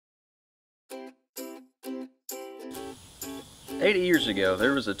80 years ago,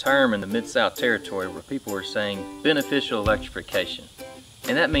 there was a term in the Mid-South Territory where people were saying beneficial electrification.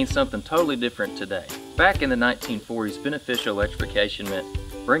 And that means something totally different today. Back in the 1940s, beneficial electrification meant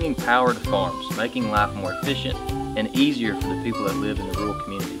bringing power to farms, making life more efficient and easier for the people that live in the rural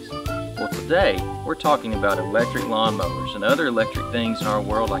communities. Well, today, we're talking about electric lawnmowers and other electric things in our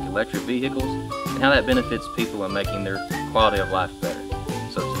world like electric vehicles and how that benefits people and making their quality of life better.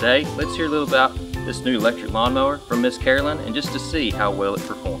 So today, let's hear a little about this new electric lawnmower from Miss Carolyn and just to see how well it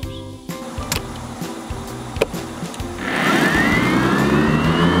performs.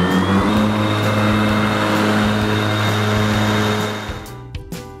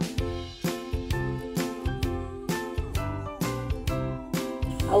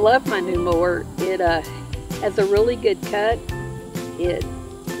 I love my new mower. It has a really good cut.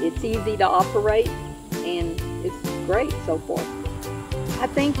 It's easy to operate and it's great so far. I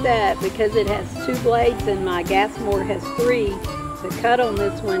think that because it has 2 blades and my gas mower has 3, the cut on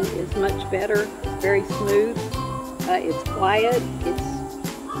this one is much better. It's very smooth. It's quiet.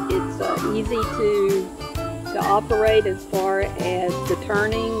 It's easy to operate as far as the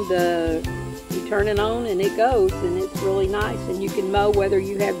turning. You turn it on and it goes, and it's really nice. And you can mow whether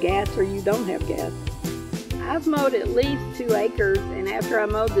you have gas or you don't have gas. I've mowed at least 2 acres, and after I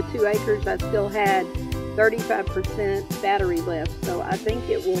mowed the 2 acres, I still had 35% battery left, so I think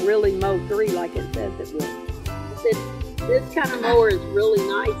it will really mow 3 like it says it will. This kind of mower is really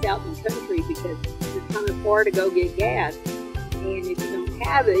nice out in the country because it's kind of far to go get gas, and if you don't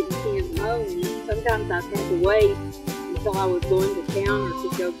have it, you can't mow. And sometimes I've had to wait until I was going to town or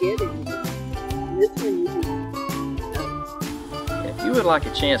to go get it. And this one you can. If you would like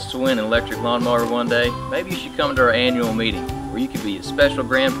a chance to win an electric lawnmower one day, maybe you should come to our annual meeting where you could be a special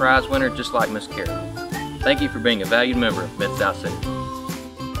grand prize winner just like Miss Carolyn. Thank you for being a valued member of Mid-South City.